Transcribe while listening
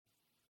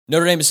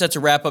Notre Dame is set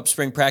to wrap up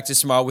spring practice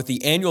tomorrow with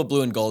the annual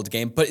blue and gold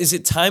game, but is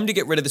it time to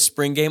get rid of the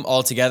spring game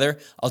altogether?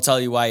 I'll tell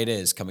you why it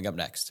is coming up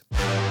next.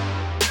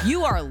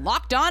 You are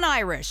Locked On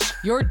Irish,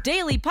 your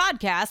daily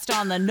podcast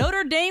on the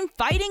Notre Dame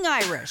Fighting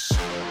Irish.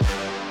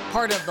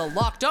 Part of the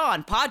Locked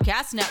On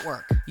Podcast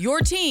Network, your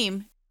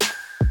team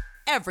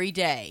every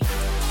day.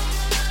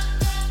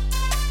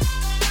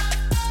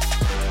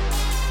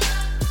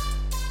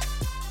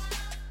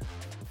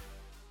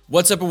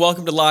 What's up and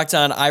welcome to Locked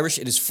On Irish.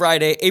 It is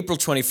Friday, April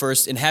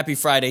 21st, and happy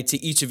Friday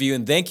to each of you,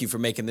 and thank you for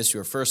making this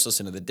your first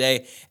listen of the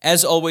day.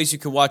 As always, you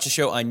can watch the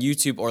show on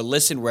YouTube or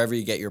listen wherever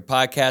you get your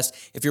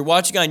podcast. If you're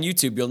watching on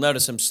YouTube, you'll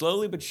notice I'm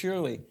slowly but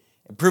surely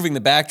improving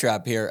the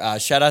backdrop here.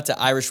 Shout out to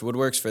Irish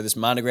Woodworks for this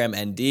monogram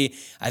ND.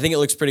 I think it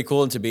looks pretty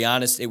cool, and to be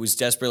honest, it was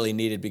desperately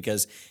needed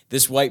because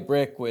this white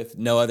brick with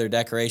no other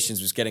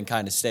decorations was getting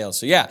kind of stale.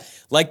 So yeah,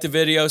 like the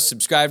video,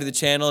 subscribe to the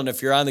channel, and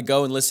if you're on the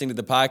go and listening to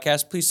the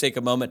podcast, please take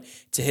a moment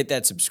to hit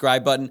that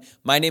subscribe button.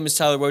 My name is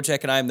Tyler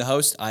Wojcik, and I am the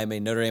host. I am a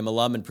Notre Dame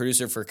alum and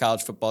producer for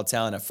college football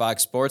talent at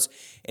Fox Sports.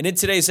 And in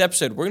today's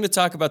episode, we're going to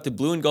talk about the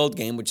blue and gold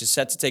game, which is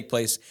set to take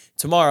place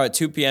tomorrow at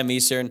 2 p.m.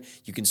 Eastern.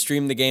 You can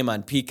stream the game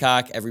on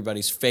Peacock,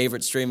 everybody's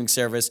favorite streaming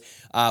service,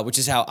 which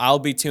is how I'll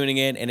be tuning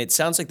in. And it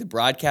sounds like the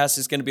broadcast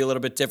is going to be a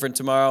little bit different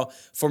tomorrow.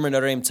 Former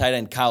Notre Dame tight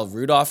end Kyle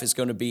Rudolph is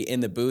going to be in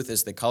the booth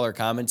as the color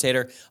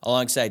commentator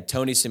alongside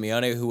Tony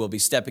Simeone, who will be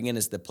stepping in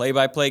as the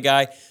play-by-play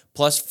guy.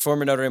 Plus,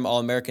 former Notre Dame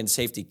All-American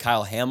safety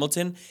Kyle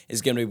Hamilton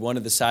is going to be one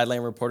of the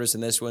sideline reporters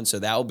in this one, so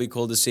that will be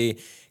cool to see.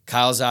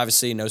 Kyle's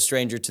obviously no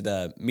stranger to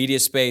the media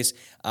space,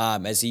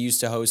 as he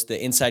used to host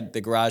the Inside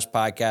the Garage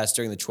podcast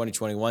during the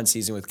 2021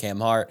 season with Cam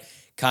Hart,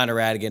 Connor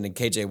Radigan, and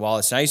KJ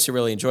Wallace. And I used to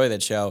really enjoy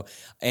that show.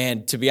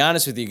 And to be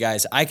honest with you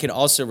guys, I can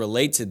also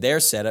relate to their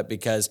setup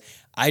because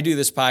I do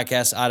this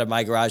podcast out of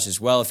my garage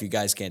as well, if you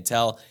guys can't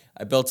tell.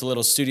 I built a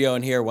little studio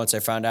in here once I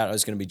found out I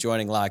was going to be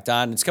joining Locked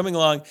On. It's coming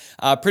along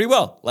pretty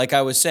well, like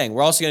I was saying.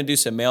 We're also going to do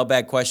some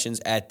mailbag questions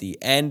at the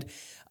end.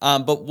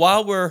 But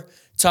while we're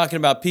talking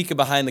about peeking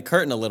behind the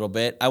curtain a little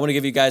bit, I want to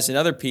give you guys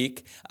another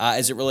peek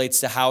as it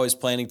relates to how I was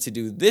planning to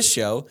do this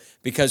show,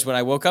 because when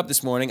I woke up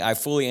this morning, I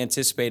fully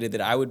anticipated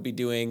that I would be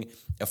doing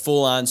a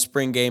full-on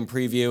spring game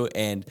preview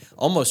and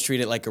almost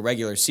treat it like a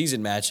regular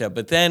season matchup.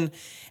 But then,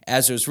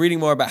 as I was reading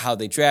more about how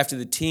they drafted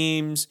the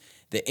teams,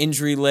 the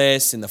injury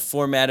list, and the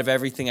format of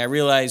everything, I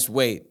realized,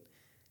 wait,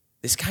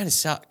 this kind of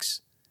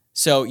sucks.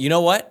 So you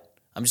know what?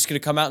 I'm just going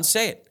to come out and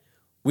say it.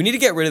 We need to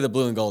get rid of the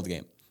blue and gold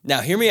game.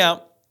 Now, hear me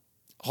out.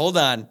 Hold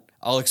on.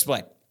 I'll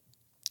explain.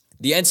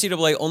 The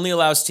NCAA only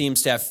allows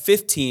teams to have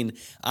 15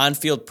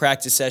 on-field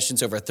practice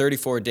sessions over a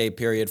 34-day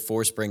period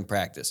for spring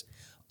practice.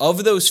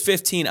 Of those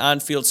 15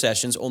 on-field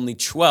sessions, only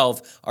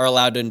 12 are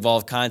allowed to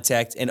involve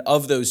contact, and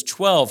of those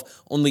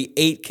 12, only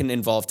 8 can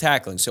involve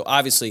tackling. So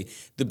obviously,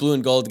 the blue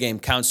and gold game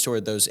counts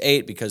toward those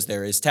 8 because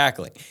there is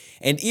tackling.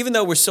 And even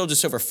though we're still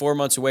just over 4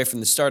 months away from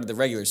the start of the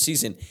regular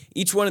season,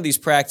 each one of these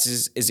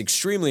practices is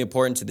extremely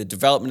important to the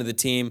development of the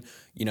team.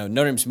 You know,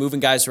 Notre Dame's moving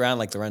guys around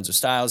like Lorenzo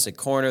Styles at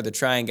corner. They're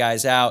trying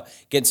guys out,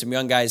 getting some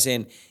young guys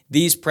in.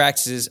 These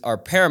practices are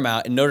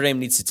paramount, and Notre Dame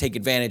needs to take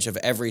advantage of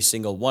every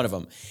single one of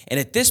them.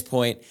 And at this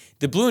point,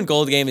 the blue and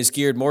gold game is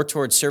geared more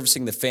towards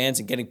servicing the fans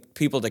and getting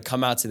people to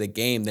come out to the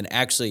game than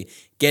actually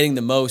getting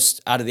the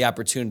most out of the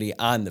opportunity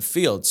on the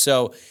field.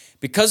 So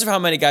because of how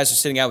many guys are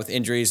sitting out with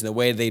injuries and the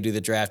way they do the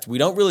draft, we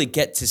don't really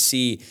get to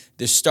see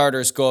the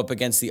starters go up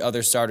against the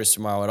other starters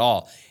tomorrow at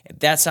all. And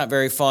that's not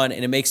very fun,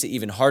 and it makes it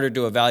even harder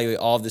to evaluate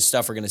all of this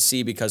stuff we're going to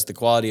see because the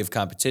quality of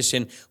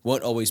competition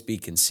won't always be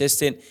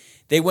consistent.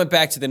 They went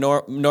back to the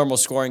normal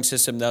scoring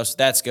system, though, so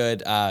that's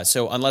good.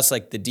 So unless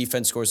like the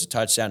defense scores a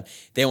touchdown,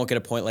 they won't get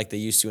a point like they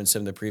used to in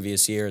some of the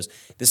previous years.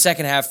 The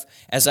second half,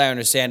 as I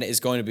understand it,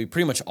 is going to be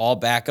pretty much all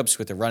backups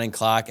with a running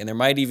clock, and there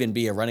might even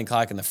be a running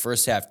clock in the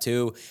first half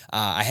too.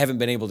 I haven't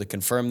been able to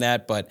confirm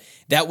that, but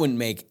that wouldn't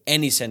make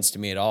any sense to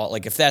me at all.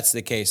 Like if that's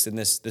the case, then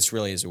this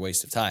really is a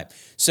waste of time.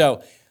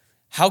 So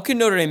how can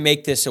Notre Dame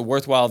make this a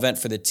worthwhile event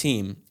for the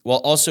team while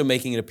also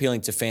making it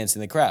appealing to fans in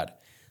the crowd?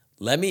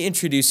 Let me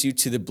introduce you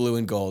to the blue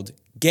and gold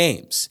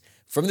games.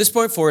 From this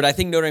point forward, I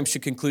think Notre Dame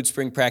should conclude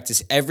spring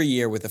practice every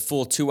year with a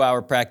full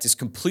 2-hour practice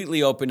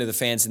completely open to the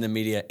fans and the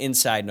media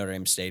inside Notre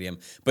Dame Stadium.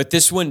 But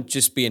this wouldn't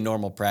just be a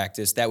normal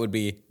practice. That would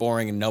be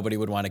boring and nobody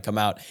would want to come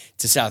out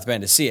to South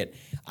Bend to see it.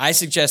 I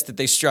suggest that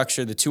they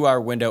structure the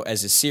 2-hour window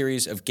as a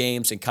series of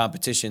games and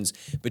competitions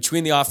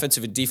between the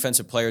offensive and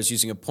defensive players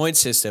using a point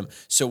system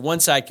so one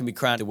side can be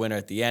crowned the winner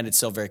at the end. It's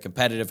still very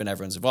competitive and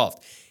everyone's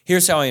involved.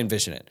 Here's how I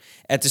envision it.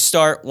 At the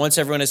start, once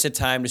everyone has had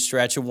time to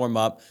stretch and warm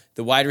up,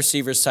 the wide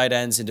receivers, tight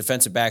ends, and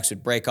defensive backs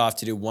would break off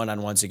to do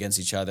one-on-ones against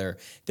each other.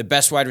 The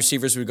best wide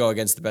receivers would go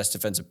against the best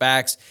defensive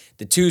backs.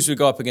 The twos would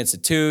go up against the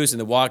twos, and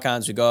the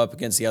walk-ons would go up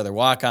against the other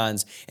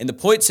walk-ons. And the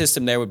point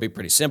system there would be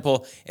pretty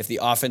simple. If the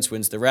offense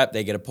wins the rep,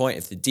 they get a point.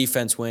 If the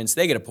defense wins,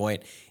 they get a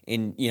point.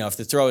 And, if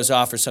the throw is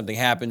off or something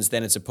happens,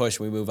 then it's a push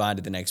and we move on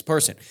to the next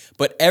person.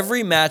 But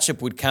every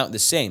matchup would count the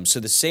same. So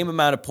the same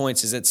amount of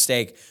points is at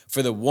stake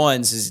for the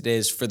ones as it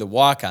is for the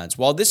walk-ons.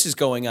 While this is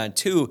going on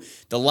too,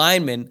 the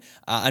linemen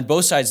on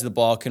both sides of the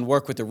ball can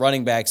work with the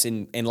running backs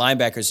and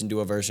linebackers and do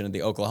a version of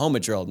the Oklahoma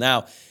drill.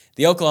 Now,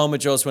 the Oklahoma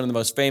drill is one of the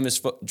most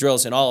famous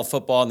drills in all of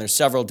football, and there's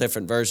several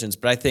different versions,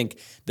 but I think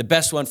the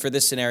best one for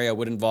this scenario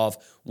would involve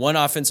one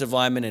offensive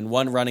lineman and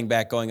one running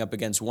back going up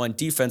against one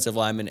defensive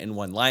lineman and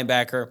one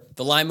linebacker.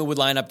 The linemen would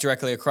line up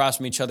directly across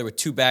from each other with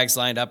two bags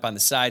lined up on the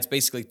sides,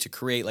 basically to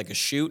create like a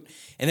chute,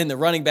 and then the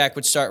running back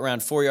would start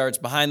around 4 yards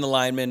behind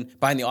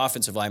the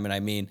offensive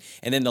lineman,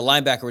 and then the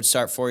linebacker would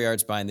start 4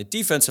 yards behind the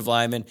defensive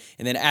lineman,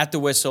 and then at the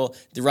whistle,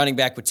 the running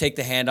back would take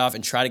the handoff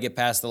and try to get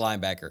past the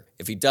linebacker.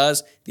 If he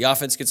does, the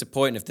offense gets a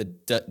point, and if the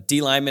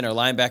D lineman or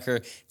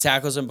linebacker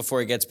tackles him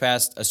before he gets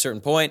past a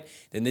certain point,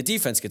 then the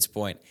defense gets a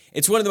point.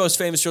 It's one of the most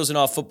famous drills in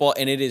all football,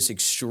 and it is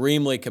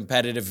extremely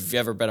competitive. If you've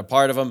ever been a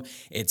part of them,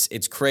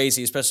 it's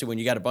crazy, especially when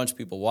you got a bunch of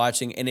people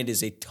watching, and it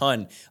is a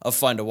ton of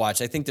fun to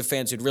watch. I think the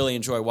fans would really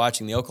enjoy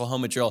watching the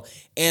Oklahoma drill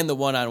and the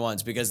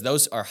one-on-ones because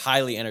those are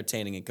highly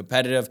entertaining and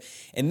competitive.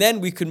 And then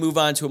we could move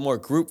on to a more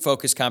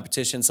group-focused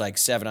competitions like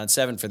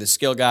 7-on-7 for the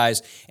skill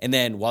guys. And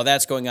then while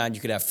that's going on,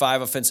 you could have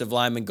 5 offensive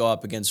linemen go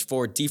up against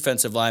 4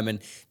 defensive linemen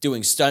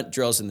doing stunt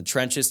drills in the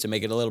trenches to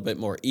make it a little bit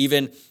more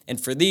even.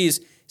 And for these,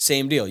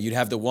 same deal. You'd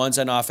have the ones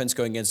on offense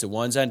going against the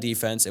ones on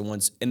defense,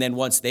 and then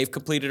once they've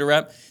completed a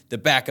rep, the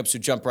backups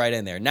would jump right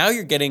in there. Now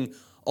you're getting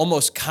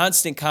almost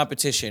constant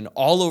competition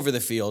all over the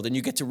field, and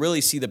you get to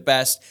really see the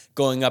best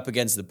going up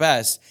against the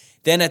best.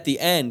 Then at the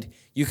end,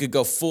 you could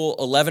go full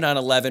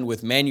 11-on-11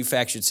 with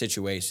manufactured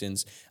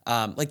situations.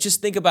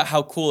 Just think about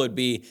how cool it'd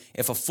be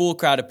if a full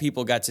crowd of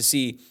people got to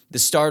see the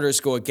starters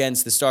go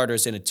against the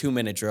starters in a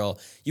 2-minute drill.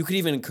 You could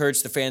even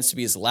encourage the fans to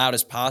be as loud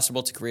as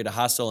possible to create a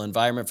hostile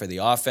environment for the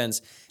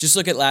offense. Just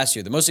look at last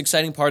year. The most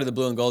exciting part of the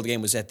blue and gold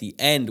game was at the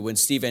end when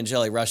Steve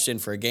Angeli rushed in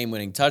for a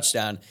game-winning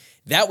touchdown.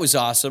 That was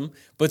awesome,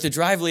 but the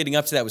drive leading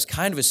up to that was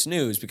kind of a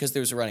snooze because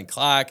there was a running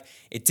clock.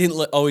 It didn't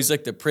always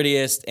look the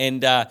prettiest,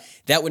 and that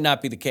would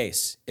not be the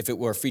case if it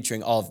were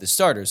featuring all of the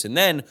starters. And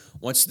then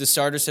once the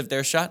starters have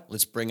their shot,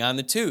 let's bring on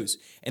the 2s.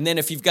 And then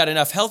if you've got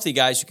enough healthy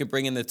guys, you can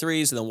bring in the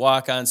 3s and the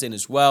walk-ons in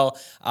as well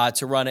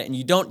to run it. And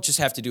you don't just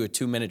have to do a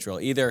 2-minute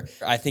drill either.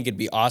 I think it'd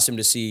be awesome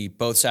to see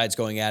both sides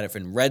going at it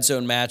in red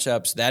zone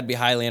matchups. That'd be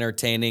highly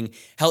entertaining.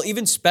 Hell,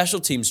 even special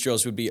teams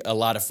drills would be a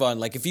lot of fun.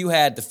 Like if you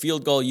had the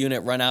field goal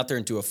unit run out there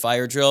and do a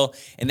fire drill,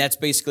 and that's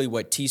basically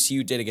what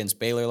TCU did against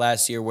Baylor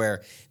last year,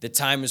 where the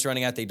time is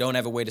running out. They don't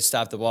have a way to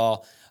stop the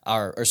ball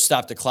or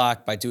stop the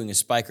clock by doing a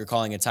spike or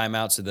calling a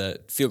timeout, so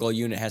the field goal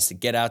unit has to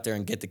get out there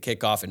and get the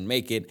kickoff and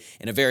make it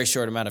in a very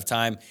short amount of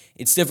time.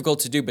 It's difficult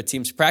to do, but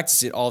teams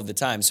practice it all of the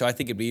time, so I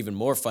think it'd be even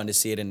more fun to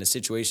see it in a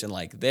situation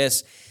like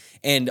this.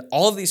 And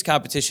all of these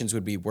competitions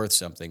would be worth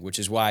something, which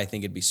is why I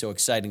think it'd be so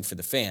exciting for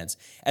the fans.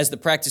 As the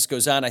practice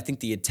goes on, I think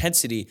the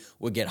intensity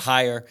will get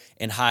higher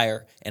and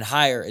higher and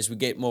higher as we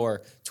get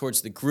more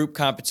towards the group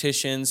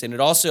competitions. And it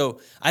also,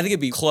 I think it'd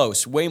be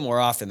close way more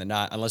often than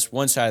not, unless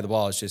one side of the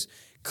ball is just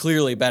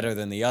clearly better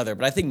than the other.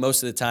 But I think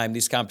most of the time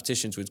these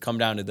competitions would come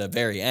down to the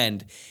very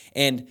end.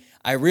 And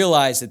I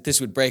realized that this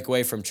would break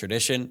away from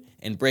tradition,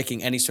 and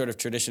breaking any sort of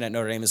tradition at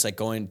Notre Dame is like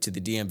going to the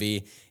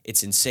DMV.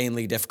 It's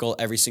insanely difficult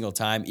every single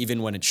time,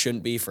 even when it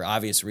shouldn't be for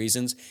obvious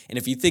reasons. And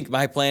if you think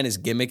my plan is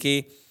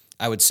gimmicky,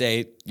 I would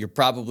say you're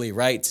probably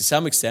right to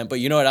some extent. But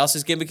you know what else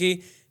is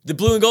gimmicky? The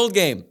blue and gold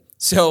game.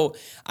 So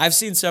I've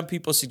seen some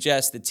people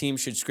suggest that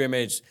teams should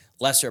scrimmage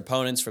lesser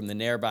opponents from the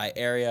nearby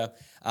area.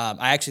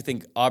 I actually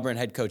think Auburn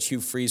head coach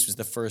Hugh Freeze was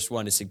the first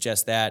one to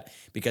suggest that,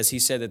 because he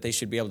said that they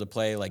should be able to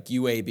play like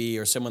UAB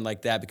or someone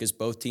like that because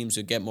both teams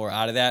would get more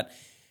out of that.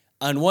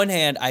 On one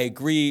hand, I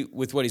agree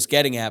with what he's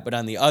getting at, but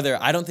on the other,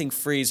 I don't think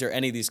Freeze or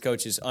any of these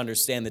coaches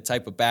understand the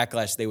type of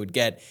backlash they would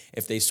get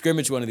if they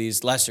scrimmage one of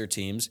these lesser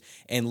teams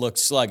and looked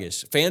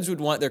sluggish. Fans would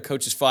want their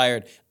coaches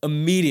fired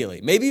immediately,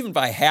 maybe even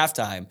by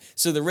halftime.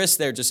 So the risk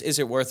there just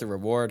isn't worth the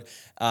reward.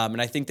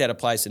 And I think that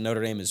applies to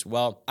Notre Dame as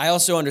well. I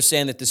also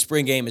understand that the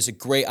spring game is a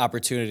great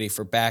opportunity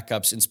for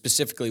backups and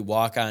specifically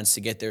walk-ons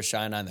to get their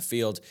shine on the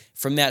field.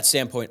 From that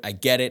standpoint, I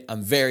get it.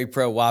 I'm very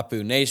pro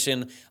WAPU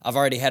Nation. I've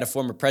already had a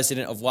former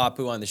president of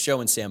WAPU on the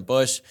show in Sam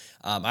Bush.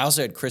 I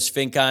also had Chris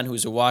Fink on,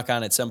 who's a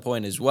walk-on at some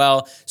point as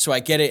well. So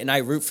I get it, and I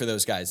root for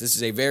those guys. This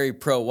is a very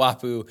pro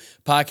WAPU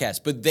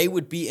podcast. But they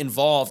would be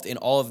involved in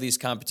all of these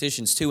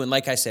competitions too. And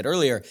like I said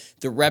earlier,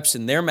 the reps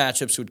in their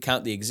matchups would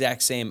count the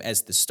exact same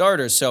as the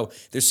starters. So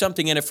there's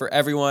something in it for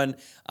everyone.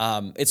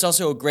 It's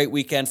also a great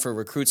weekend for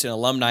recruits and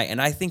alumni,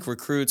 and I think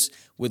recruits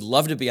would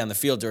love to be on the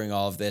field during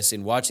all of this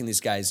and watching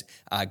these guys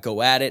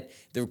go at it.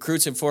 The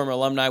recruits and former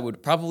alumni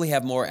would probably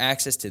have more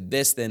access to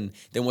this than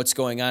what's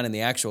going on in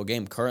the actual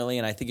game currently,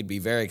 and I think it'd be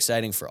very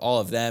exciting for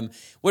all of them.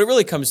 What it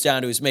really comes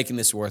down to is making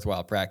this a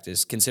worthwhile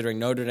practice, considering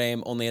Notre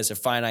Dame only has a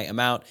finite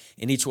amount,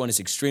 and each one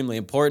is extremely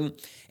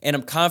important. And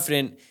I'm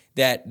confident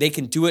that they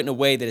can do it in a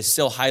way that is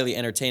still highly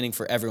entertaining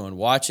for everyone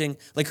watching.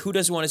 Like, who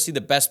doesn't want to see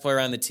the best player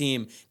on the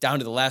team down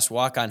to the last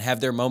walk-on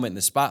have their moment in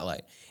the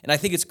spotlight? And I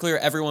think it's clear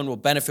everyone will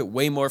benefit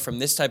way more from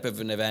this type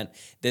of an event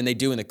than they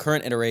do in the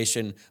current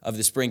iteration of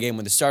the spring game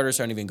when the starters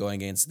aren't even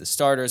going against the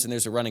starters and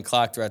there's a running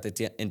clock throughout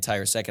the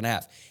entire second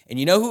half. And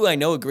you know who I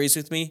know agrees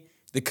with me?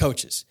 The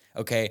coaches,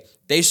 okay?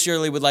 They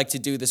surely would like to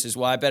do this as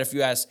well. I bet if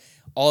you ask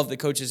all of the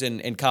coaches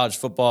in college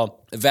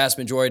football, the vast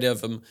majority of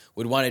them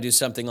would want to do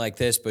something like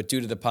this, but due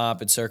to the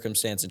pomp and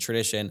circumstance and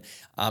tradition,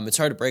 it's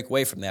hard to break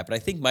away from that. But I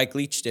think Mike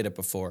Leach did it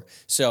before,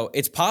 so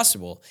it's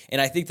possible, and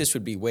I think this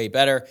would be way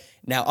better.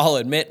 Now, I'll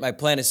admit my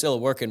plan is still a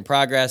work in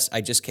progress.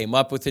 I just came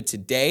up with it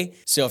today,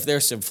 so if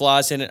there's some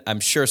flaws in it, I'm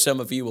sure some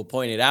of you will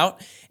point it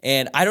out,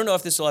 and I don't know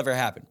if this will ever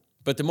happen.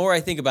 But the more I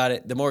think about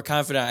it, the more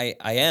confident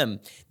I am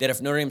that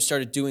if Notre Dame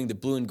started doing the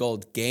blue and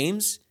gold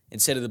games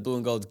instead of the blue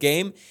and gold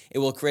game, it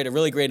will create a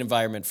really great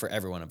environment for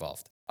everyone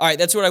involved. All right,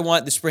 that's what I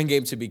want the spring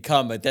game to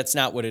become, but that's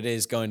not what it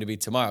is going to be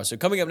tomorrow. So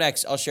coming up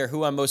next, I'll share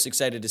who I'm most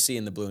excited to see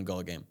in the blue and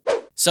gold game.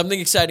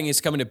 Something exciting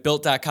is coming to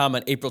Built.com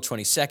on April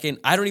 22nd.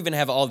 I don't even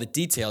have all the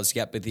details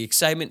yet, but the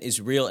excitement is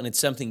real, and it's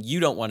something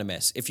you don't want to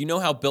miss. If you know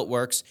how Built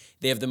works,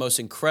 they have the most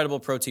incredible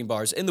protein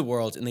bars in the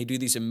world, and they do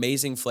these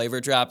amazing flavor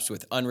drops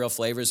with unreal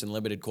flavors in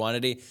limited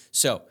quantity.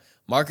 So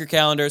mark your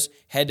calendars,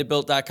 head to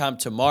Built.com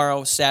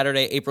tomorrow,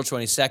 Saturday, April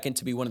 22nd,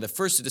 to be one of the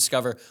first to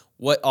discover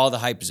what all the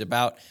hype is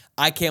about.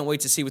 I can't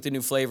wait to see what the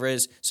new flavor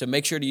is, so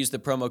make sure to use the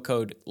promo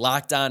code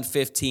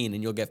LOCKEDON15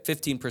 and you'll get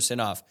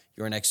 15% off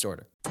your next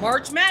order.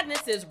 March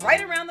Madness is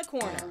right around the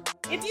corner.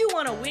 If you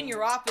want to win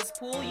your office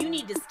pool, you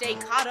need to stay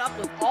caught up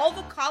with all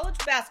the college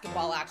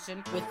basketball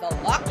action with the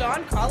Locked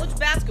On College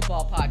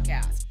Basketball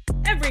Podcast.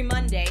 Every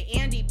Monday,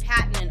 Andy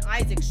Patton and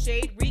Isaac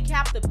Shade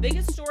recap the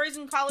biggest stories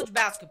in college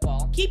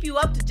basketball, keep you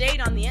up to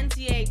date on the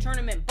NCAA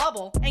tournament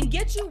bubble, and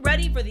get you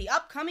ready for the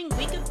upcoming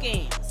week of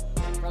games.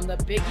 From the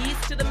Big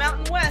East to the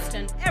Mountain West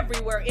and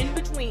everywhere in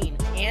between,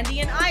 Andy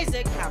and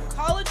Isaac have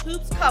college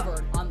hoops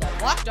covered on the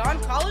Locked On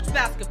College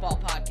Basketball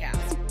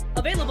Podcast.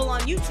 Available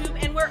on YouTube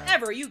and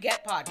wherever you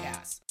get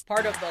podcasts.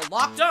 Part of the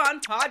Locked On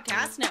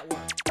Podcast Network.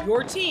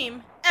 Your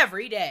team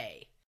every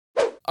day.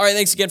 All right,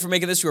 thanks again for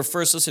making this your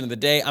first listen of the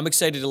day. I'm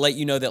excited to let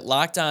you know that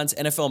Locked On's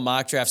NFL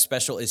Mock Draft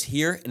Special is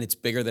here, and it's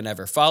bigger than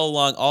ever. Follow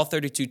along all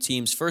 32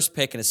 teams' first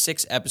pick in a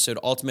 6-episode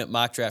Ultimate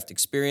Mock Draft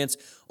experience.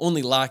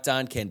 Only Locked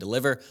On can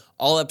deliver.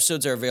 All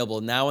episodes are available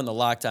now in the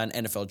Locked On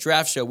NFL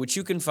Draft Show, which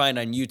you can find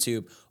on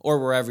YouTube or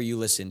wherever you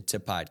listen to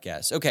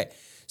podcasts. Okay,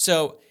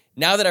 so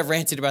now that I've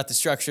ranted about the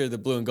structure of the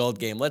blue and gold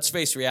game, let's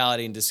face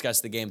reality and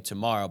discuss the game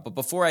tomorrow. But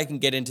before I can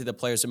get into the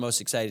players I'm most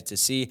excited to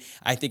see,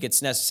 I think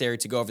it's necessary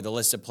to go over the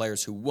list of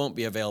players who won't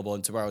be available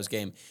in tomorrow's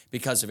game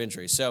because of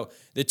injury. So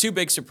the two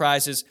big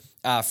surprises,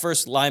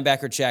 first,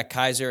 linebacker Jack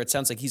Kaiser. It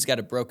sounds like he's got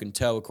a broken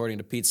toe, according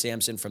to Pete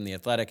Sampson from The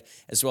Athletic,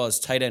 as well as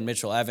tight end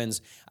Mitchell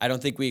Evans. I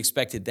don't think we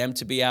expected them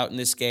to be out in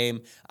this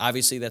game.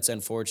 Obviously, that's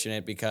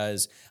unfortunate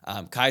because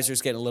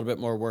Kaiser's getting a little bit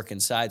more work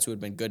inside, so it would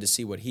have been good to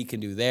see what he can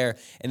do there.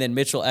 And then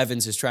Mitchell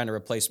Evans is trying to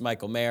replace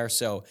Michael Mayer,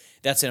 so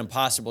that's an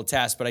impossible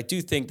task. But I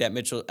do think that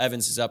Mitchell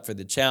Evans is up for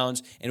the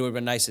challenge, and it would have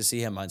been nice to see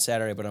him on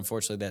Saturday, but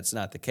unfortunately, that's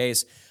not the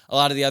case. A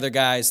lot of the other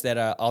guys that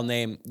I'll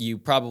name, you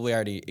probably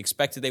already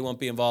expected they won't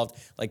be involved,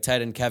 like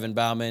tight end Kevin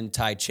Bauman,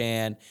 Ty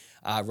Chan,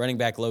 running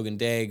back Logan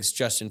Diggs,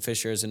 Justin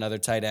Fisher is another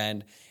tight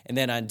end. And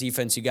then on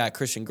defense, you got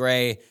Christian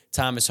Gray,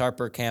 Thomas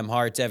Harper, Cam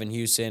Hart, Devin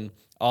Houston,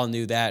 all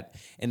knew that.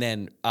 And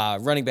then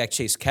running back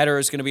Chase Ketter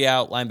is going to be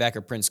out,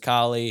 linebacker Prince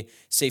Colley,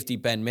 safety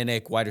Ben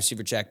Minnick, wide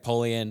receiver Jack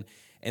Polian.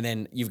 And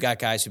then you've got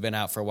guys who've been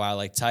out for a while,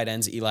 like tight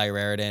ends Eli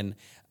Raridan,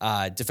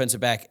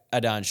 defensive back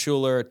Adon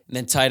Schuler, and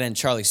then tight end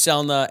Charlie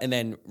Selna, and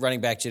then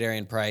running back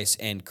Jadarian Price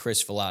and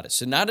Chris Veladis.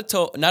 So not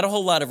a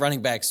whole lot of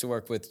running backs to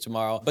work with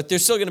tomorrow, but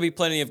there's still going to be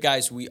plenty of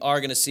guys we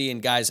are going to see,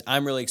 and guys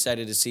I'm really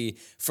excited to see.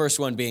 First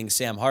one being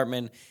Sam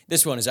Hartman.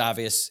 This one is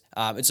obvious.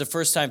 It's the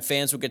first time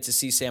fans will get to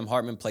see Sam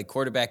Hartman play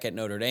quarterback at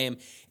Notre Dame,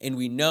 and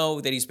we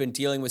know that he's been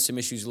dealing with some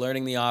issues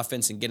learning the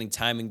offense and getting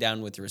timing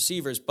down with the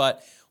receivers,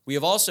 but we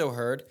have also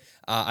heard,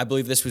 I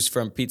believe this was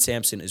from Pete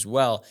Sampson as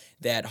well,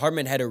 that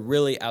Hartman had a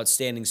really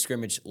outstanding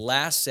scrimmage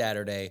last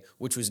Saturday,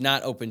 which was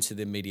not open to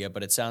the media,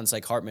 but it sounds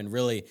like Hartman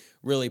really,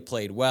 really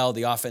played well.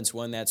 The offense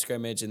won that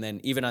scrimmage, and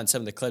then even on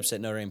some of the clips that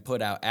Notre Dame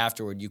put out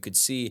afterward, you could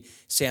see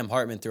Sam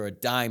Hartman throw a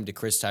dime to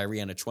Chris Tyree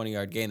on a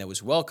 20-yard gain that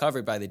was well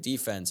covered by the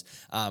defense,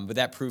 but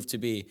that proved to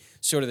be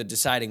sort of the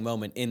deciding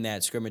moment in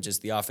that scrimmage as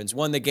the offense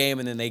won the game,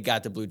 and then they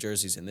got the blue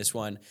jerseys in this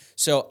one.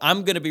 So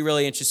I'm going to be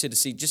really interested to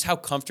see just how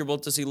comfortable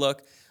does he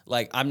look.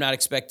 Like, I'm not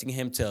expecting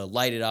him to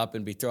light it up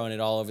and be throwing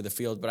it all over the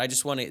field, but I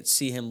just want to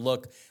see him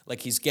look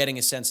like he's getting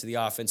a sense of the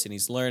offense and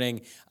he's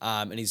learning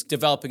and he's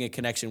developing a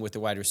connection with the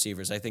wide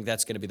receivers. I think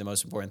that's going to be the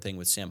most important thing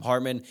with Sam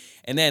Hartman.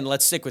 And then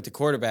let's stick with the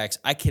quarterbacks.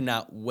 I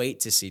cannot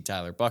wait to see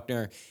Tyler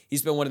Buchner.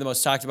 He's been one of the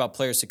most talked about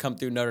players to come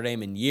through Notre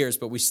Dame in years,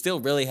 but we still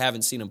really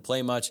haven't seen him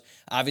play much.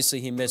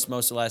 Obviously, he missed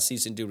most of last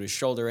season due to his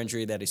shoulder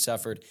injury that he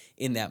suffered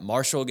in that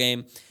Marshall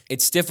game.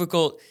 It's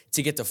difficult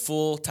to get the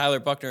full Tyler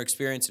Buchner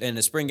experience in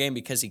a spring game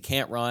because he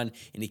can't run run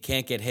and he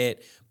can't get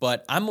hit.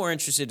 But I'm more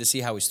interested to see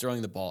how he's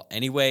throwing the ball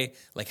anyway.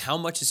 Like, how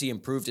much has he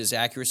improved his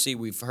accuracy?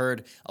 We've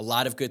heard a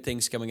lot of good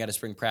things coming out of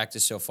spring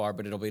practice so far,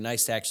 but it'll be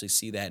nice to actually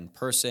see that in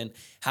person.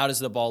 How does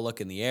the ball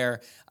look in the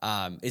air?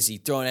 Is he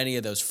throwing any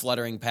of those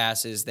fluttering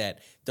passes that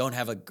don't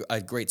have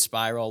a great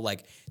spiral?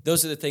 Like,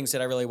 those are the things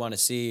that I really want to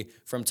see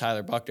from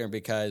Tyler Buchner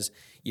because,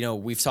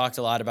 we've talked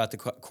a lot about the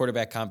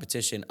quarterback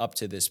competition up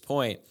to this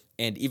point.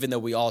 And even though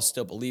we all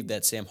still believe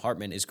that Sam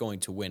Hartman is going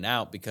to win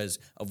out because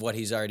of what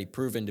he's already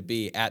proven to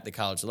be at the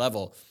college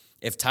level,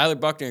 if Tyler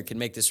Buchner can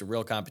make this a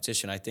real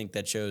competition, I think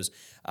that shows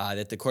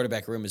that the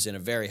quarterback room is in a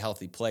very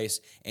healthy place.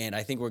 And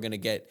I think we're going to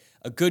get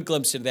a good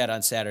glimpse into that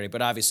on Saturday,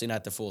 but obviously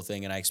not the full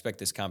thing. And I expect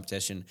this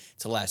competition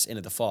to last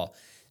into the fall.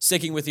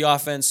 Sticking with the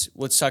offense,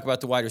 let's talk about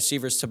the wide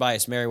receivers.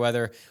 Tobias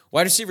Merriweather.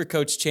 Wide receiver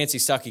coach Chancey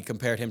Stuckey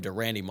compared him to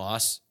Randy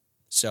Moss.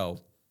 So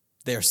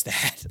there's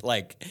that.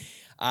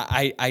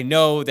 I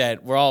know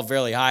that we're all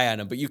very high on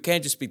him, but you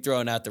can't just be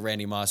throwing out the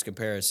Randy Moss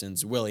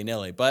comparisons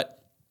willy-nilly.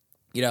 But,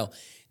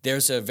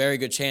 there's a very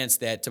good chance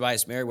that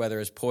Tobias Merriweather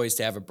is poised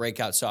to have a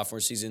breakout sophomore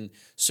season,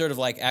 sort of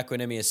like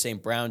Aquanimia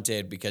St. Brown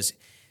did, because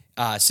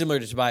similar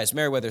to Tobias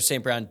Merriweather,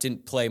 St. Brown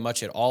didn't play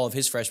much at all of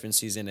his freshman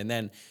season, and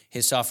then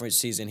his sophomore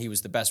season, he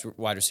was the best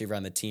wide receiver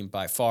on the team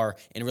by far,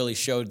 and really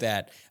showed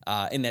that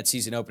in that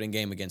season opening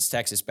game against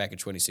Texas back in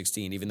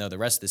 2016, even though the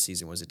rest of the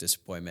season was a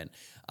disappointment.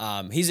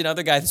 He's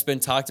another guy that's been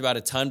talked about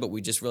a ton, but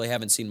we just really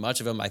haven't seen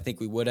much of him. I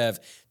think we would have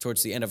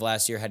towards the end of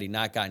last year had he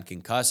not gotten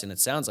concussed, and it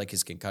sounds like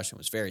his concussion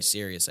was very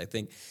serious. I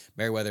think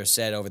Merriweather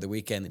said over the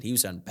weekend that he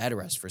was on bed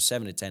rest for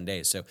 7 to 10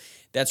 days, so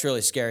that's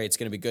really scary. It's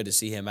going to be good to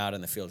see him out on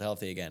the field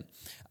healthy again.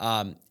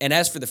 And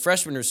as for the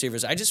freshman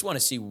receivers, I just want to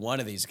see one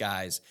of these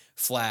guys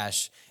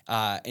flash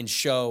and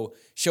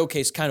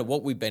showcase kind of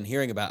what we've been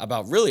hearing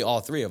about really all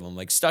three of them.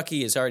 Like,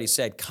 Stuckey has already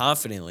said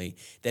confidently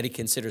that he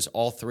considers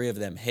all three of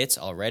them hits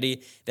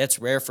already. That's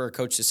rare for a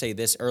coach to say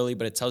this early,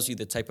 but it tells you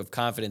the type of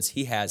confidence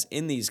he has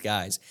in these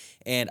guys.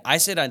 And I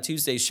said on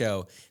Tuesday's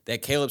show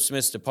that Caleb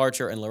Smith's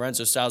departure and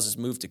Lorenzo Styles'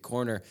 move to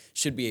corner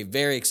should be a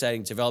very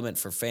exciting development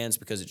for fans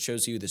because it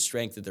shows you the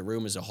strength of the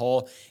room as a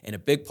whole. And a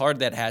big part of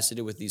that has to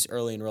do with these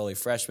early enrollee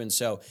freshmen.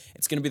 So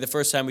it's going to be the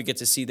first time we get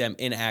to see them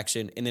in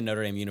action in the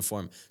Notre Dame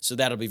uniform. So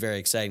that'll be very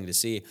exciting to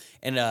see.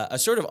 And a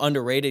sort of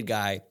underrated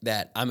guy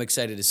that I'm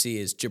excited to see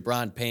is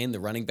Jabron Payne, the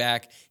running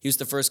back. He was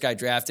the first guy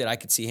drafted. I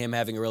could see him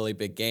having a really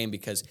big game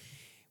because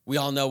we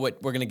all know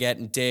what we're going to get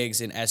in Diggs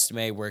and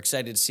Estime. We're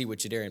excited to see what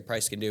Jadarian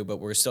Price can do, but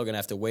we're still going to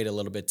have to wait a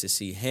little bit to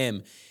see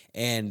him.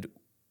 And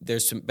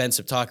there's been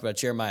some talk about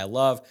Jeremiah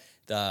Love,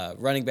 the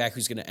running back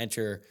who's going to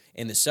enter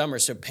in the summer.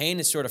 So Payne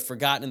is sort of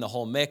forgotten in the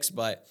whole mix,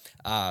 but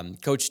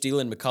Coach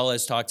Dylan McCullough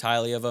has talked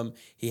highly of him.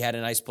 He had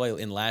a nice play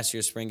in last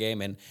year's spring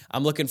game, and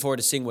I'm looking forward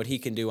to seeing what he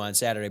can do on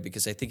Saturday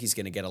because I think he's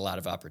going to get a lot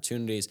of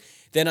opportunities.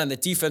 Then on the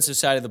defensive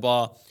side of the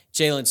ball,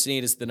 Jalen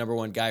Snead is the number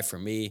one guy for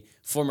me,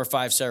 former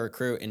 5-star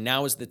recruit, and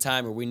now is the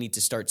time where we need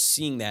to start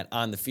seeing that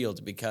on the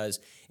field because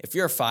if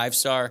you're a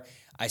 5-star,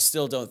 I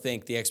still don't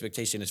think the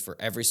expectation is for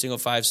every single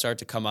 5-star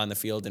to come on the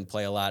field and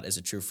play a lot as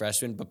a true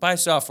freshman. But by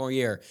sophomore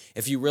year,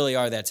 if you really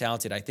are that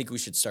talented, I think we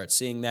should start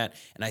seeing that.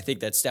 And I think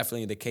that's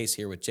definitely the case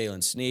here with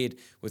Jalen Snead.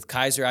 With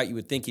Kaiser out, you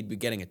would think he'd be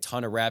getting a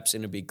ton of reps,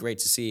 and it'd be great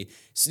to see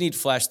Snead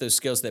flash those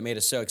skills that made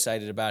us so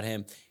excited about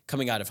him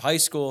coming out of high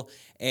school.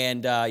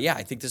 And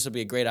I think this will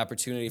be a great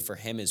opportunity for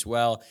him as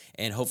well.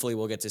 And hopefully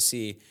we'll get to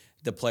see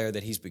the player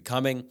that he's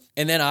becoming.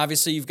 And then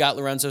obviously you've got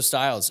Lorenzo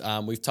Styles.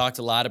 We've talked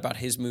a lot about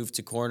his move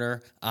to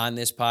corner on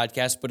this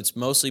podcast, but it's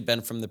mostly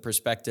been from the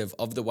perspective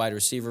of the wide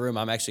receiver room.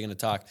 I'm actually going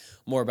to talk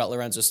more about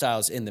Lorenzo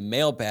Styles in the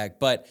mailbag,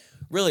 but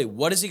really,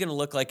 what is he going to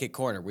look like at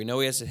corner? We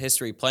know he has a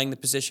history playing the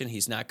position.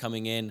 He's not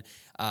coming in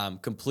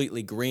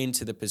completely green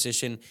to the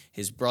position.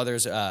 His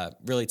brother's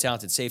really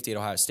talented safety at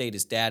Ohio State.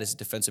 His dad is a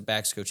defensive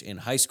backs coach in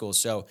high school.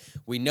 So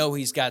we know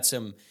he's got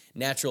some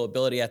natural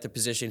ability at the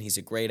position. He's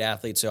a great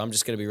athlete. So I'm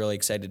just going to be really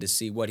excited to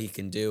see what he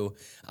can do.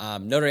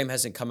 Notre Dame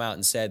hasn't come out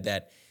and said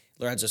that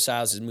Lorenzo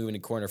Styles is moving to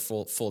corner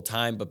full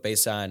time, but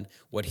based on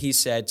what he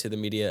said to the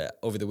media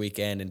over the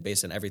weekend and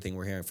based on everything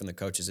we're hearing from the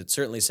coaches, it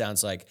certainly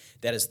sounds like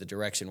that is the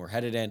direction we're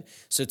headed in.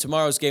 So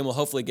tomorrow's game will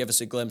hopefully give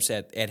us a glimpse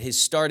at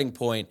his starting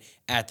point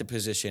at the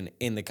position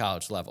in the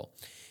college level.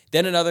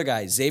 Then another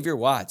guy, Xavier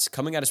Watts,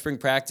 coming out of spring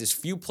practice.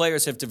 Few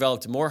players have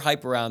developed more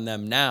hype around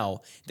them now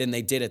than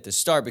they did at the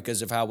start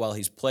because of how well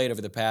he's played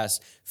over the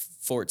past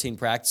 14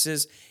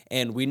 practices.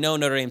 And we know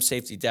Notre Dame's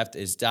safety depth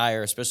is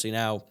dire, especially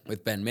now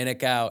with Ben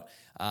Minnick out.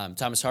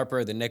 Thomas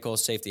Harper, the nickel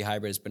safety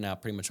hybrid, has been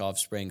out pretty much all of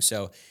spring.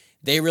 So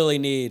they really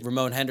need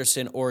Ramon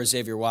Henderson or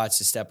Xavier Watts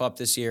to step up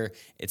this year.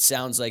 It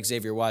sounds like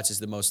Xavier Watts is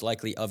the most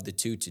likely of the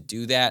two to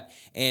do that.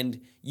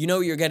 And you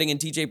know you're getting in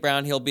DJ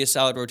Brown. He'll be a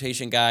solid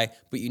rotation guy,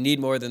 but you need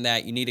more than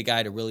that. You need a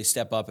guy to really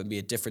step up and be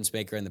a difference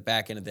maker in the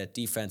back end of that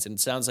defense. And it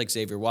sounds like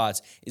Xavier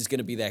Watts is going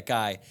to be that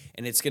guy.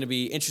 And it's going to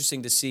be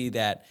interesting to see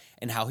that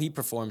and how he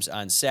performs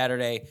on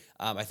Saturday.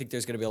 I think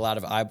there's going to be a lot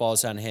of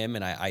eyeballs on him,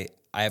 and I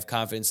have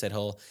confidence that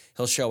he'll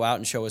show out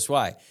and show us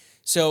why.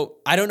 So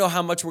I don't know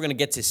how much we're going to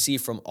get to see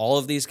from all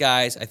of these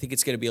guys. I think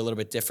it's going to be a little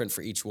bit different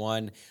for each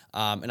one.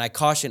 And I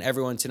caution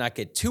everyone to not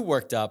get too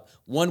worked up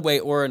one way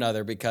or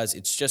another because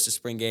it's just a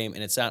spring game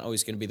and it's not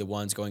always going to be the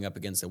ones going up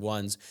against the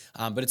ones.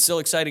 But it's still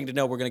exciting to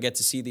know we're going to get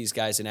to see these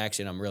guys in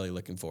action. I'm really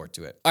looking forward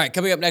to it. All right,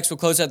 coming up next, we'll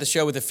close out the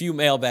show with a few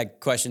mailbag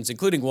questions,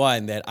 including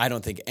one that I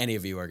don't think any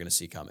of you are going to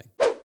see coming.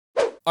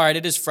 All right,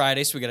 it is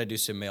Friday, so we got to do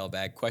some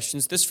mailbag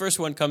questions. This first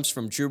one comes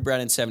from Drew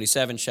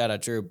Brennan77. Shout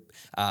out, Drew,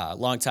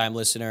 longtime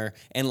listener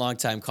and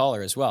longtime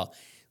caller as well.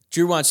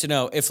 Drew wants to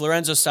know, if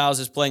Lorenzo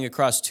Styles is playing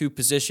across two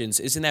positions,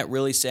 isn't that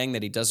really saying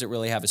that he doesn't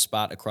really have a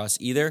spot across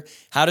either?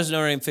 How does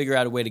Notre Dame figure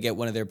out a way to get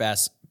one of their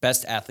best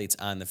athletes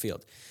on the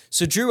field?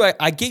 So, Drew,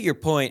 I get your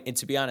point, and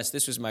to be honest,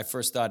 this was my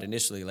first thought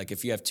initially. Like,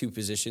 if you have two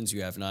positions,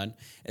 you have none,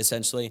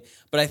 essentially.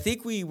 But I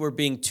think we were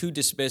being too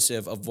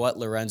dismissive of what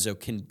Lorenzo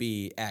can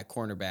be at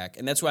cornerback,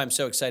 and that's why I'm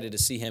so excited to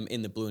see him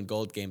in the blue and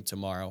gold game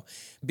tomorrow,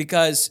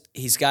 because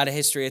he's got a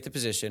history at the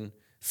position,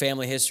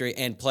 family history,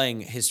 and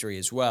playing history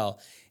as well.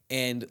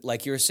 And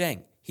like you were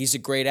saying, he's a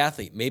great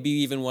athlete, maybe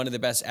even one of the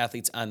best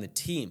athletes on the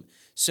team.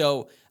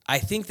 So I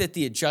think that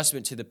the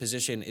adjustment to the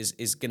position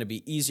is going to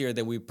be easier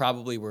than we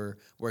probably were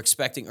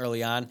expecting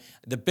early on.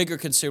 The bigger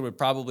concern would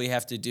probably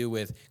have to do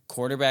with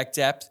quarterback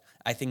depth.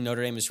 I think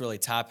Notre Dame is really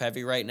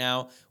top-heavy right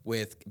now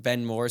with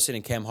Ben Morrison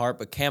and Cam Hart.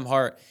 But Cam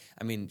Hart,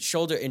 I mean,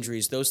 shoulder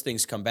injuries, those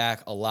things come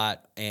back a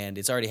lot, and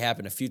it's already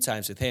happened a few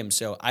times with him.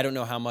 So I don't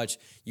know how much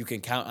you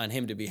can count on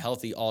him to be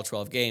healthy all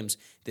 12 games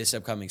this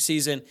upcoming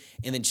season.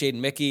 And then Jaden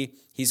Mickey,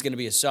 he's going to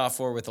be a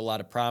sophomore with a lot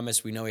of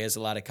promise. We know he has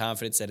a lot of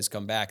confidence that has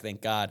come back,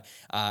 thank God,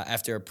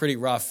 after a pretty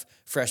rough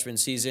freshman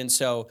season.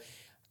 So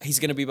he's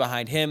going to be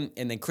behind him.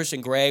 And then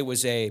Christian Gray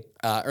was a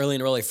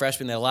early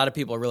freshman that a lot of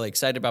people are really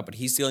excited about, but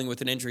he's dealing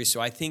with an injury.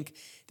 So I think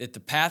that the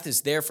path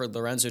is there for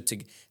Lorenzo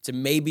to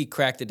maybe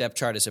crack the depth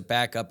chart as a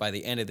backup by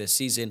the end of this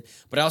season.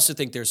 But I also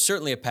think there's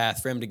certainly a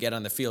path for him to get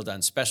on the field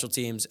on special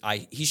teams.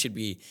 He should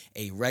be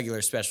a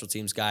regular special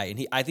teams guy,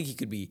 and I think he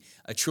could be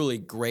a truly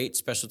great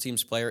special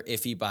teams player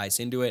if he buys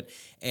into it.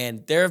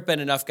 And there have been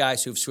enough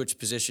guys who have switched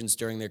positions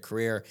during their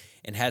career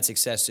and had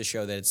success to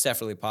show that it's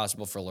definitely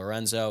possible for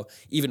Lorenzo,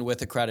 even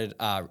with a crowded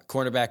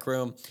cornerback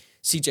room.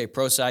 CJ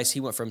Prosise, he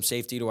went from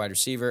safety to wide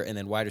receiver and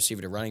then wide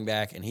receiver to running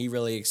back, and he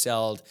really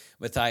excelled.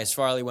 Matthias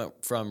Farley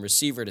went from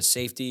receiver to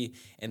safety,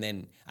 and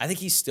then I think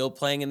he's still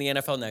playing in the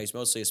NFL. Now he's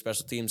mostly a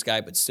special teams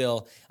guy, but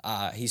still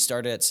he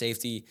started at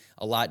safety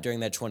a lot during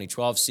that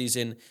 2012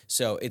 season,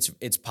 so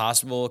it's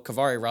possible.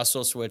 Kavari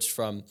Russell switched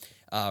from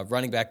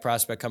running back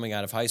prospect coming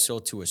out of high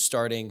school to a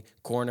starting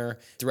corner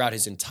throughout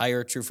his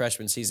entire true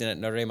freshman season at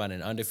Notre Dame on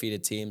an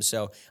undefeated team.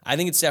 So I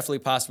think it's definitely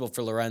possible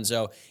for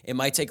Lorenzo. It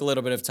might take a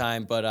little bit of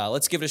time, but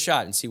let's give it a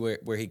shot and see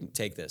where he can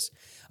take this.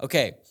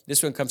 Okay,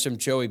 this one comes from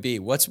Joey B.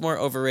 What's more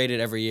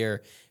overrated every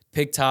year,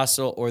 Pig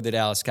Tassel or the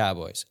Dallas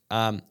Cowboys?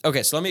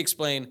 Okay, so let me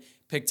explain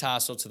Pig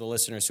Tassel to the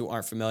listeners who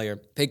aren't familiar.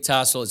 Pig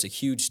Tassel is a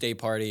huge day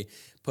party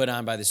put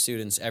on by the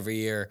students every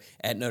year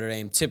at Notre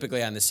Dame,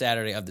 typically on the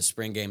Saturday of the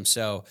spring game.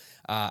 So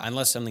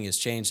unless something has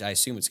changed, I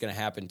assume it's going to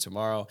happen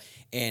tomorrow.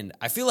 And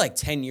I feel like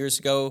 10 years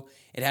ago,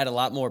 it had a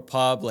lot more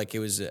pub. Like it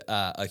was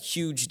a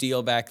huge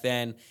deal back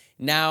then.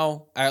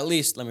 Now, or at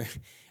least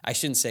I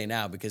shouldn't say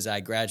now because I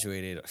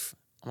graduated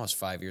almost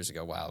 5 years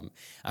ago. Wow,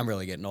 I'm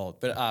really getting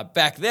old. But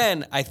back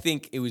then, I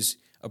think it was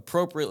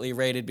appropriately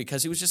rated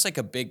because it was just like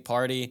a big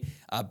party,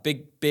 a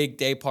big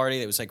day party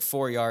that was like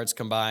 4 yards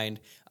combined,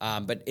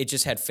 but it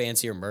just had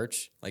fancier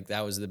merch. Like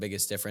that was the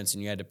biggest difference,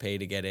 and you had to pay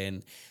to get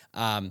in.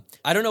 I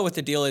don't know what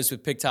the deal is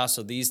with Pig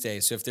Tassel these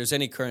days, so if there's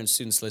any current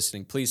students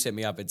listening, please hit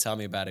me up and tell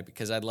me about it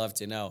because I'd love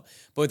to know.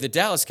 But with the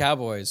Dallas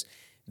Cowboys,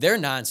 they're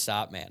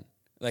nonstop, man.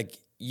 Like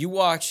you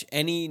watch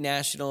any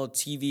national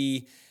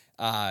TV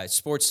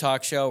sports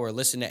talk show or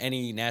listen to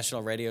any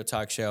national radio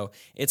talk show,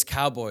 it's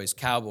Cowboys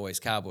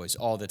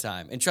all the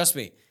time. And trust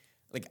me,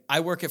 like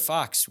I work at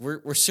Fox.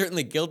 We're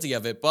certainly guilty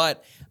of it,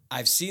 but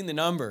I've seen the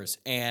numbers.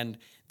 And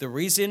the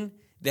reason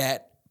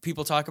that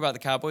people talk about the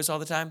Cowboys all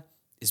the time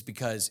is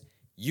because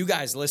you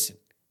guys listen.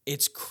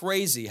 It's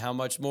crazy how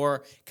much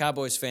more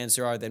Cowboys fans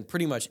there are than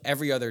pretty much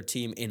every other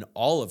team in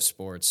all of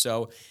sports.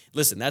 So,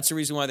 listen, that's the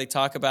reason why they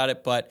talk about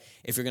it. But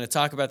if you're going to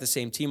talk about the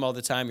same team all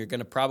the time, you're going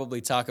to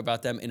probably talk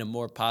about them in a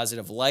more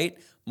positive light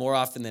more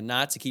often than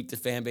not to keep the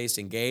fan base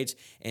engaged.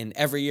 And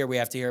every year we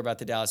have to hear about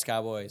the Dallas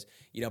Cowboys,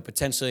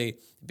 potentially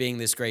being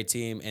this great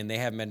team, and they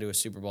haven't been to a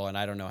Super Bowl in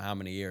I don't know how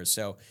many years.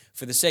 So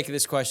for the sake of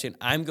this question,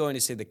 I'm going to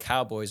say the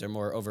Cowboys are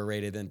more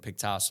overrated than Pig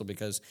Tassel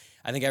because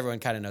I think everyone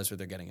kind of knows what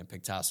they're getting in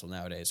Pig Tassel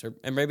nowadays.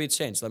 And maybe it's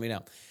changed. Let me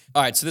know.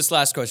 All right, so this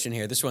last question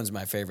here, this one's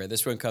my favorite.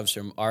 This one comes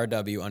from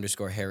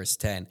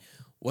RW_Harris10.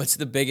 What's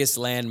the biggest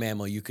land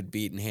mammal you could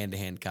beat in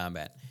hand-to-hand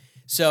combat?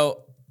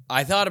 So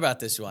I thought about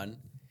this one,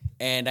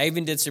 and I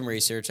even did some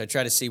research. I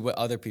tried to see what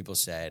other people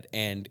said,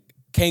 and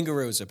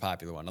kangaroo is a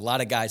popular one. A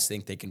lot of guys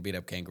think they can beat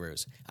up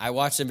kangaroos. I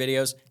watched some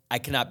videos. I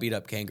cannot beat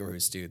up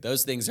kangaroos, dude.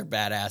 Those things are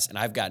badass, and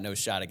I've got no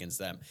shot against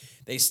them.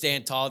 They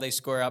stand tall. They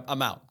square up.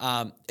 I'm out.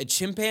 A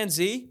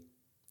chimpanzee,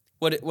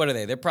 What are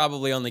they? They're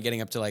probably only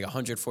getting up to like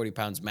 140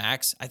 pounds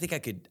max. I think I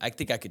could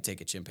take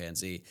a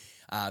chimpanzee.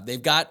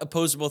 They've got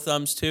opposable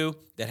thumbs too.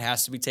 That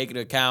has to be taken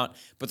into account.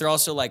 But they're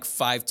also like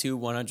 5'2",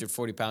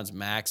 140 pounds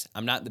max.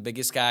 I'm not the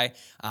biggest guy,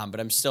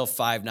 but I'm still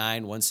 5'9",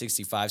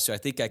 165. So I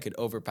think I could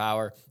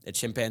overpower a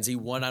chimpanzee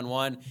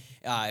one-on-one.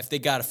 If they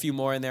got a few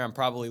more in there, I'm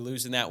probably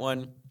losing that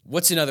one.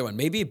 What's another one?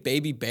 Maybe a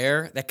baby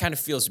bear. That kind of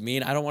feels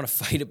mean. I don't want to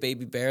fight a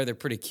baby bear. They're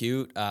pretty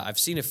cute. I've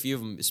seen a few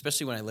of them,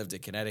 especially when I lived in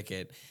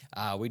Connecticut.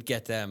 We'd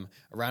get them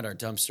around our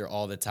dumpster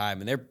all the time,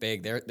 and they're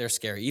big. They're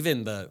scary.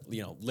 Even the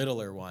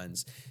littler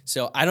ones.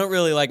 So I don't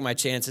really like my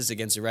chances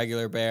against a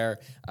regular bear.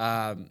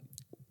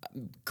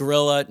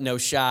 Gorilla, no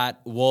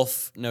shot.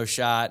 Wolf, no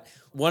shot.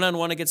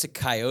 One-on-one against a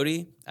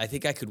coyote, I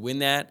think I could win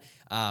that.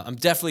 I'm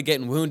definitely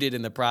getting wounded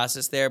in the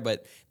process there,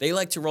 but they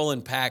like to roll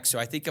in packs, so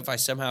I think if I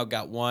somehow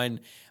got one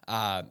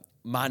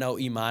mano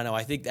a mano,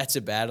 I think that's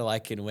a battle I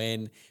can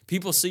win.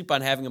 People sleep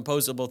on having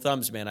opposable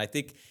thumbs, man. I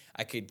think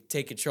I could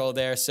take control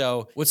there.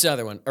 So what's the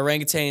other one?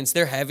 Orangutans,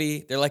 they're heavy.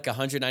 They're like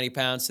 190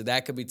 pounds, so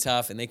that could be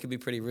tough, and they could be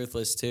pretty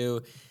ruthless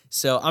too.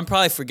 So I'm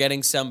probably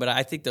forgetting some, but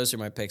I think those are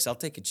my picks. I'll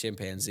take a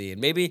chimpanzee,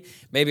 and maybe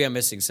I'm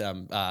missing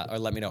some, or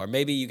let me know. Or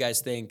maybe you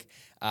guys think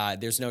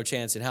there's no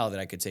chance in hell that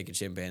I could take a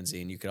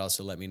chimpanzee, and you could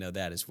also let me know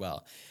that as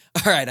well.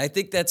 All right, I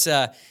think that's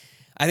a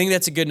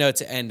good note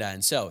to end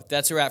on. So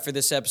that's a wrap for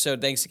this episode.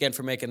 Thanks again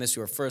for making this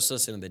your first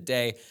listen of the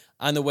day.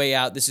 On the way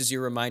out, this is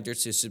your reminder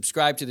to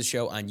subscribe to the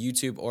show on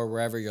YouTube or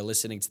wherever you're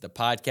listening to the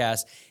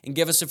podcast, and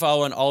give us a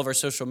follow on all of our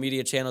social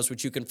media channels,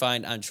 which you can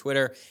find on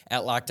Twitter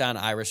at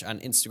LockedOnIrish, on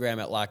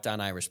Instagram at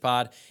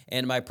LockedOnIrishPod,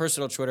 and my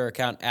personal Twitter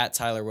account at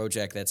Tyler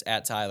Wojciak. That's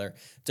at Tyler,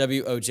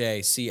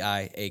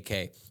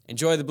 Wojciak.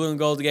 Enjoy the blue and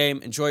gold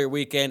game. Enjoy your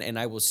weekend, and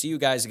I will see you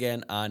guys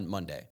again on Monday.